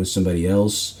of writing with somebody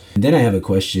else. And then I have a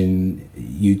question.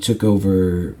 You took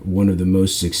over one of the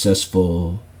most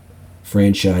successful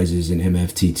franchises in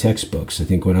MFT textbooks. I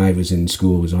think when I was in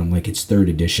school, it was on like its third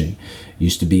edition. It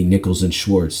used to be Nichols and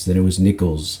Schwartz, then it was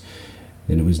Nichols,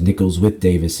 then it was Nichols with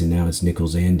Davis, and now it's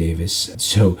Nichols and Davis.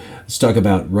 So let's talk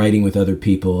about writing with other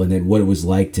people and then what it was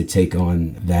like to take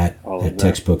on that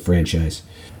textbook franchise.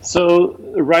 So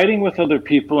writing with other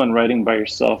people and writing by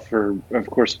yourself are, of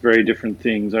course, very different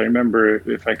things. I remember,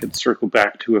 if I could circle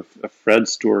back to a Fred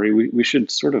story, we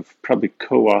should sort of probably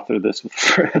co-author this with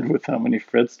Fred with how many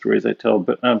Fred stories I tell.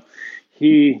 But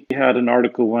he had an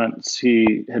article once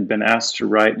he had been asked to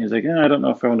write, and he's like, I don't know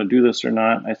if I want to do this or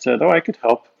not. I said, I could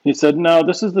help. He said, no,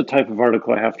 this is the type of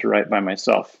article I have to write by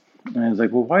myself. And I was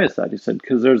like, well, why is that? He said,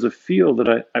 because there's a feel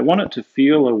that I want it to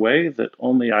feel a way that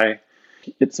only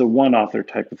it's a one author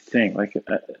type of thing. Like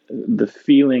the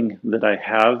feeling that I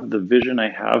have, the vision I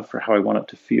have for how I want it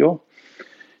to feel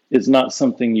is not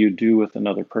something you do with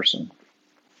another person.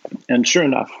 And sure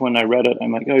enough, when I read it,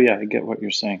 I'm like, oh yeah, I get what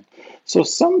you're saying. So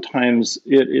sometimes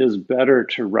it is better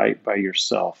to write by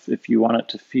yourself if you want it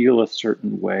to feel a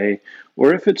certain way,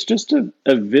 or if it's just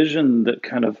a vision that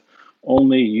kind of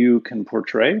only you can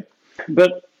portray.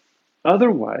 But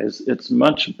otherwise, it's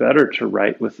much better to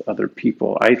write with other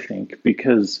people, I think,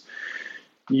 because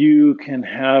you can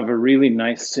have a really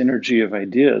nice synergy of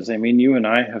ideas. I mean, you and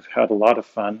I have had a lot of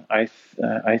fun, I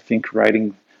think,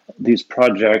 writing these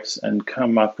projects and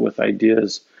come up with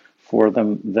ideas for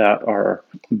them that are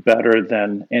better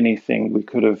than anything we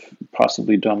could have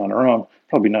possibly done on our own.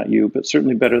 Probably not you, but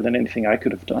certainly better than anything I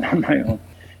could have done on my own.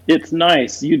 It's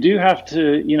nice. You do have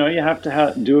to, you have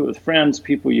to do it with friends,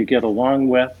 people you get along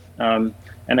with. And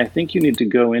I think you need to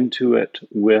go into it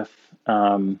with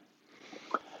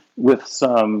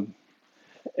some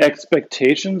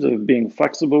expectations of being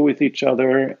flexible with each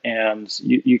other, and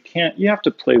you have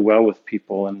to play well with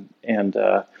people and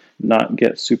not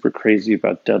get super crazy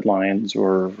about deadlines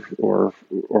or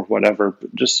whatever,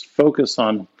 but just focus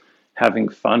on having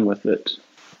fun with it.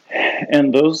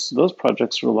 And those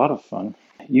projects are a lot of fun.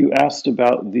 You asked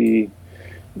about the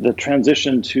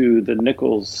transition to the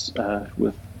Nichols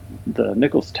with the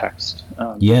Nichols text.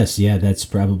 Yes, that's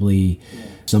probably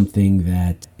something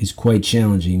that is quite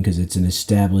challenging because it's an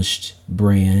established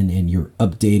brand and you're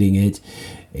updating it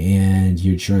and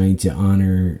you're trying to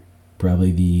honor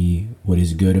probably what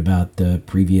is good about the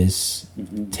previous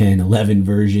 10, 11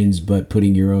 versions, but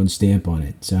putting your own stamp on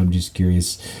it. So I'm just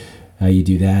curious how you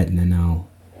do that, and then I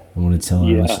want to tell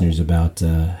our listeners about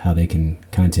how they can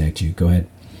contact you. Go ahead.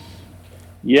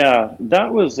 Yeah,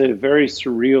 that was a very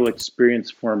surreal experience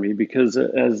for me because,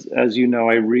 as you know,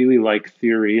 I really like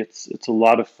theory. It's a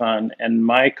lot of fun, and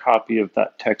my copy of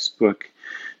that textbook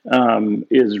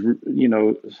is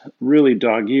really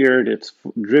dog-eared. It's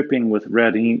dripping with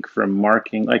red ink from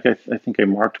marking. Like I think I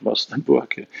marked most of the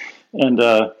book, and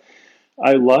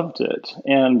I loved it.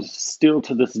 And still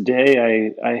to this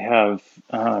day, I have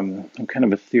I'm kind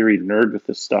of a theory nerd with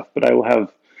this stuff, but I will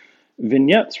have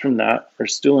vignettes from that are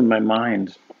still in my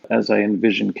mind as I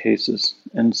envision cases.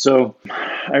 And so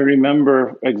I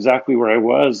remember exactly where I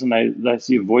was, and I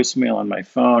see a voicemail on my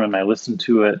phone, and I listened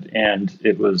to it, and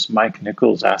it was Mike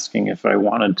Nichols asking if I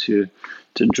wanted to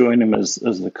join him as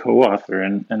the co-author.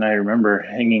 And I remember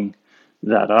hanging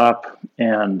that up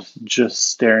and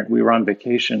just staring. We were on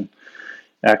vacation,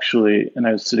 actually, and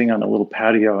I was sitting on a little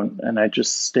patio, and I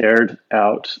just stared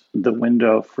out the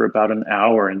window for about an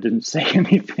hour and didn't say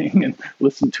anything and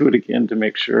listened to it again to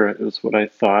make sure it was what I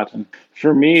thought. And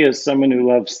for me, as someone who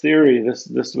loves theory,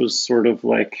 this was sort of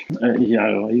like,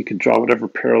 you could draw whatever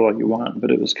parallel you want, but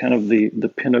it was kind of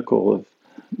the pinnacle of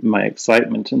my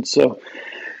excitement. And so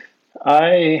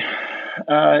I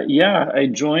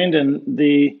joined, and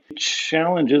the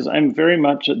challenges, I'm very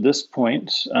much at this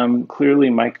point, clearly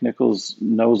Mike Nichols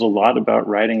knows a lot about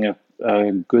writing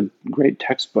a great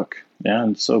textbook. Yeah,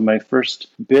 and so my first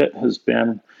bit has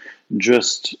been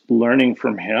just learning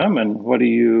from him, and what do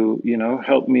you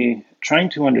help me trying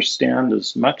to understand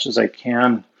as much as I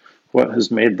can what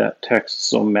has made that text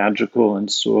so magical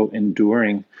and so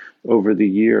enduring over the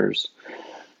years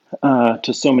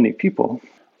to so many people,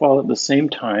 while at the same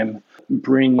time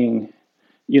bringing,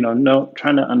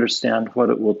 trying to understand what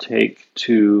it will take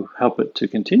to help it to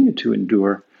continue to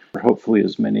endure for hopefully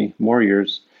as many more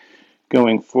years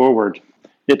going forward.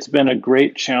 It's been a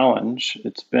great challenge.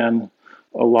 It's been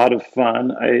a lot of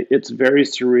fun. It's very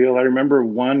surreal. I remember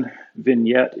one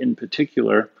vignette in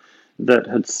particular that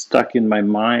had stuck in my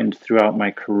mind throughout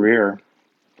my career.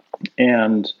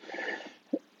 And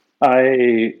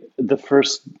the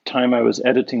first time I was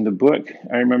editing the book,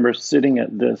 I remember sitting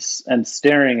at this and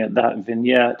staring at that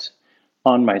vignette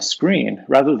on my screen,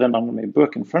 rather than on my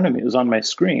book in front of me. It was on my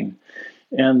screen.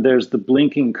 And there's the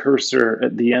blinking cursor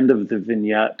at the end of the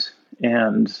vignette.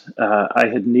 And I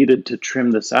had needed to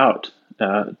trim this out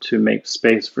to make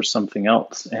space for something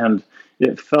else. And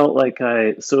it felt like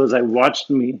so as I watched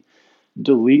me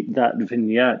delete that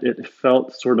vignette, it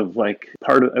felt sort of like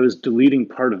I was deleting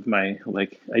part of my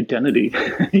identity,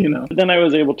 Then I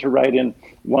was able to write in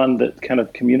one that kind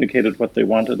of communicated what they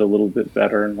wanted a little bit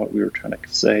better and what we were trying to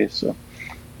say. So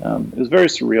it was very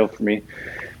surreal for me.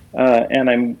 And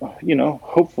I'm,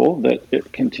 hopeful that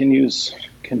it continues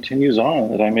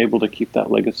on, that I'm able to keep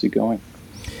that legacy going.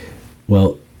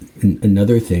 Well,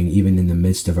 another thing, even in the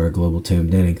midst of our global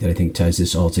pandemic, that I think ties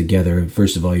this all together.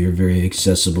 First of all, you're very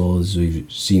accessible, as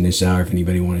we've seen this hour, if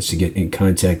anybody wants to get in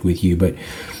contact with you. But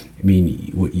I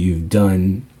mean, what you've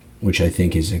done, which I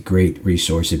think is a great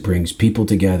resource, it brings people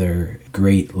together,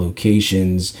 great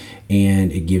locations,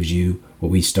 and it gives you what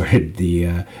we started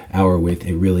the hour with,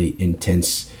 a really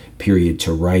intense period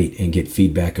to write and get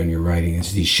feedback on your writing.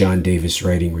 It's these Sean Davis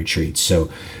writing retreats. So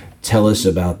tell us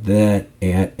about that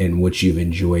and what you've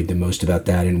enjoyed the most about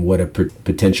that, and what a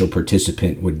potential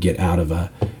participant would get out of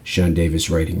a Sean Davis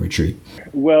writing retreat.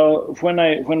 Well,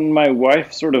 when my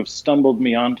wife sort of stumbled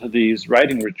me onto these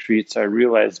writing retreats, I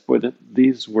realized, boy, that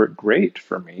these were great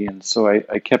for me. And so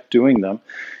I kept doing them.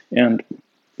 And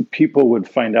people would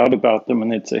find out about them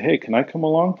and they'd say, hey, can I come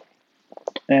along?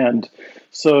 And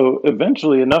so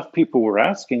eventually enough people were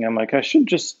asking, I'm like, I should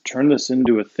just turn this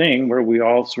into a thing where we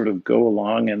all sort of go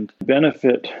along and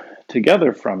benefit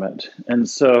together from it. And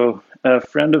so a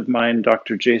friend of mine,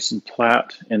 Dr. Jason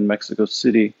Platt in Mexico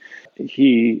City,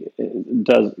 he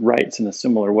writes in a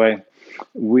similar way.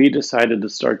 We decided to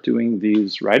start doing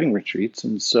these writing retreats.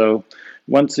 And so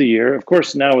once a year, of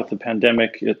course, now with the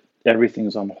pandemic,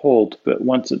 everything's on hold, but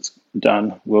once it's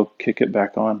done, we'll kick it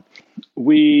back on.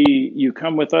 You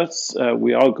come with us.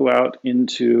 We all go out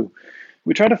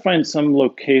we try to find some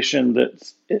location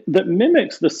that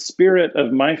mimics the spirit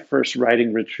of my first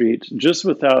writing retreat, just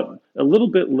without a little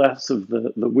bit less of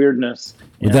the weirdness.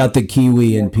 Without the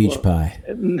kiwi and peach pie.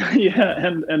 Yeah,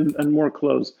 and more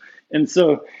clothes. And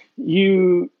so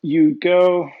you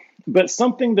go, but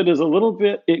something that is a little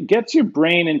bit, it gets your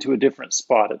brain into a different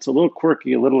spot. It's a little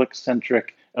quirky, a little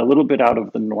eccentric, a little bit out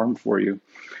of the norm for you.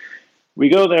 We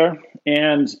go there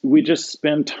and we just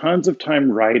spend tons of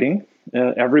time writing.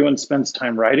 Everyone spends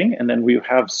time writing, and then we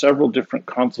have several different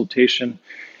consultation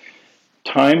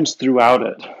times throughout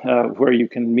it where you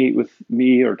can meet with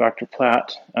me or Dr.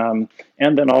 Platt, and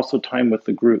then also time with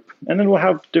the group. And then we'll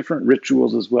have different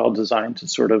rituals as well, designed to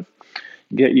sort of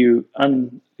get you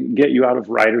out of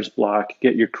writer's block,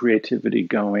 get your creativity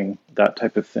going, that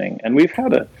type of thing. And we've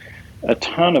had a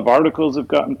ton of articles have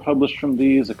gotten published from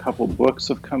these. A couple books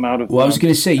have come out of them. Well, I was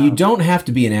going to say, you don't have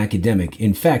to be an academic.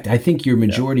 In fact, I think your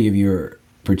majority of your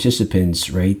participants,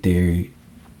 right there,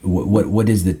 what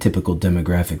does the typical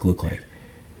demographic look like?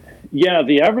 Yeah,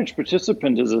 the average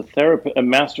participant is a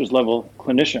master's level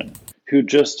clinician who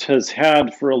just has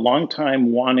had for a long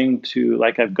time wanting to,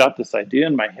 I've got this idea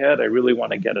in my head, I really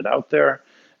want to get it out there,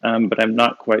 but I'm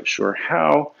not quite sure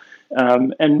how.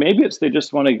 And maybe they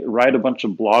just want to write a bunch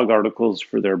of blog articles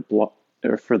for their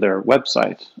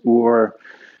website, or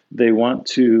they want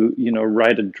to,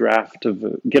 write a draft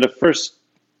get a first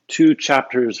 2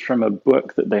 chapters from a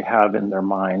book that they have in their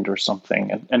mind or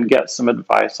something, and get some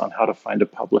advice on how to find a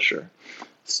publisher,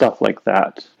 stuff like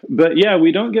that. But yeah,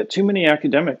 we don't get too many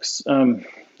academics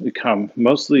that come.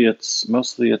 Mostly it's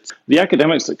the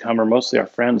academics that come are mostly our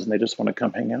friends, and they just want to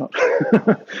come hang out.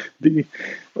 The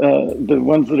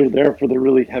ones that are there for the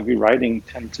really heavy writing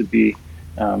tend to be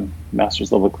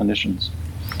master's level clinicians.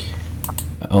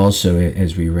 Also,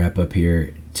 as we wrap up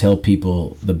here, tell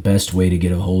people the best way to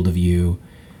get a hold of you.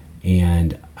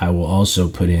 And I will also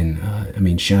put in,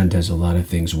 Sean does a lot of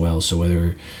things well. So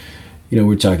whether,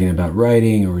 we're talking about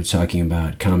writing or we're talking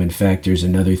about common factors,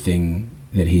 another thing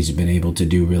that he's been able to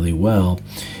do really well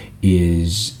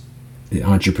is the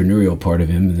entrepreneurial part of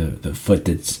him, the foot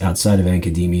that's outside of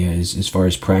academia, is as far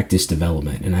as practice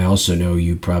development. And I also know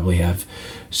you probably have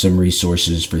some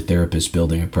resources for therapists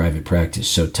building a private practice.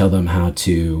 So tell them how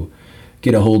to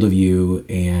get a hold of you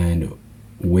and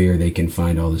where they can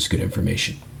find all this good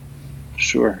information.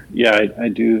 Sure. Yeah, I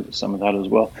do some of that as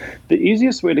well. The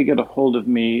easiest way to get a hold of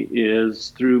me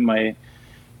is through my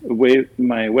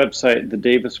website,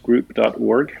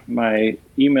 thedavisgroup.org. My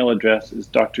email address is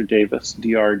drdavis,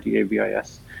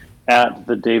 drdavis, at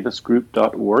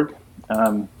thedavisgroup.org.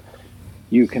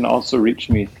 You can also reach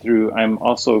me through, I'm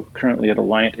also currently at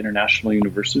Alliant International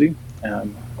University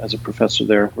as a professor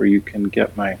there, where you can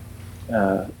get my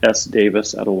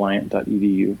sdavis at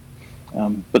alliant.edu.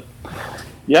 But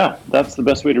yeah, that's the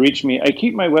best way to reach me. I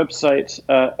keep my website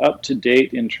up to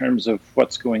date in terms of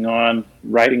what's going on,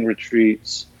 writing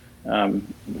retreats,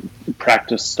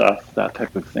 practice stuff, that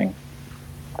type of thing.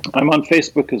 I'm on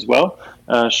Facebook as well.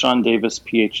 Sean Davis,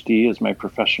 PhD, is my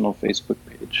professional Facebook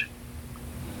page.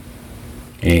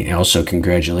 And also,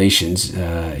 congratulations.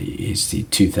 He's the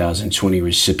 2020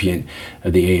 recipient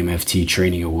of the AMFT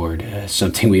Training Award,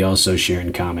 something we also share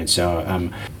in common.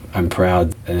 So I'm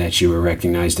proud that you were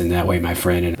recognized in that way, my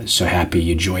friend, and so happy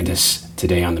you joined us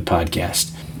today on the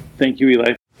podcast. Thank you,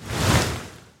 Eli.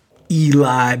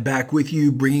 Eli, back with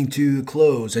you, bringing to the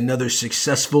close another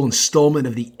successful installment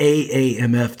of the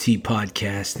AAMFT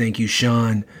podcast. Thank you,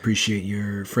 Sean. Appreciate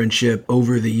your friendship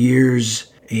over the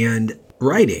years. And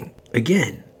writing,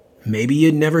 again, maybe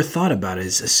you'd never thought about it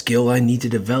as a skill I need to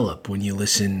develop when you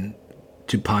listen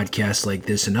to podcasts like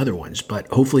this and other ones. But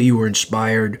hopefully you were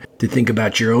inspired to think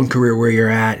about your own career, where you're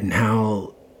at, and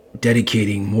how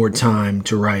dedicating more time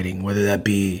to writing, whether that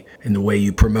be in the way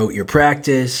you promote your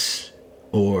practice,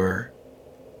 or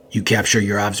you capture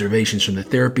your observations from the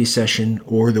therapy session,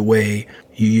 or the way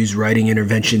you use writing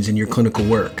interventions in your clinical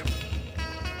work.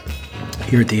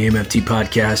 Here at the AMFT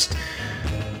podcast,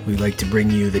 we like to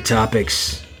bring you the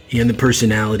topics and the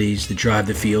personalities that drive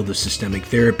the field of systemic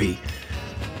therapy.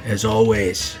 As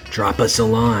always, drop us a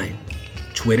line.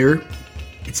 Twitter,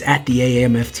 it's at the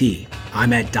AMFT.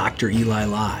 I'm at Dr. Eli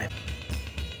Live.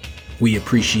 We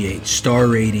appreciate star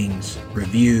ratings,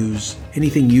 reviews,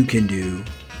 anything you can do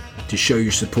to show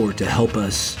your support to help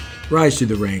us rise through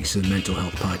the ranks of the Mental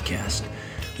Health Podcast.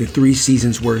 We have 3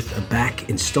 seasons worth of back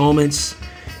installments.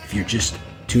 If you're just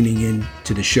tuning in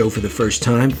to the show for the first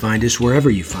time, find us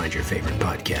wherever you find your favorite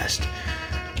podcast.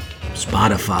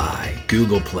 Spotify,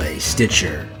 Google Play,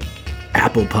 Stitcher,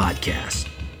 Apple Podcasts.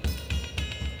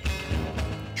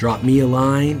 Drop me a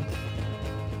line,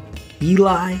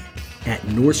 Eli at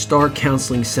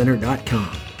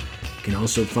NorthstarCounselingCenter.com. You can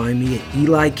also find me at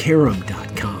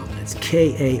EliKaram.com. That's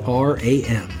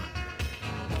Karam.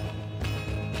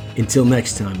 Until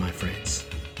next time, my friends,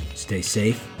 stay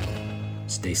safe,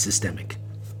 stay systemic.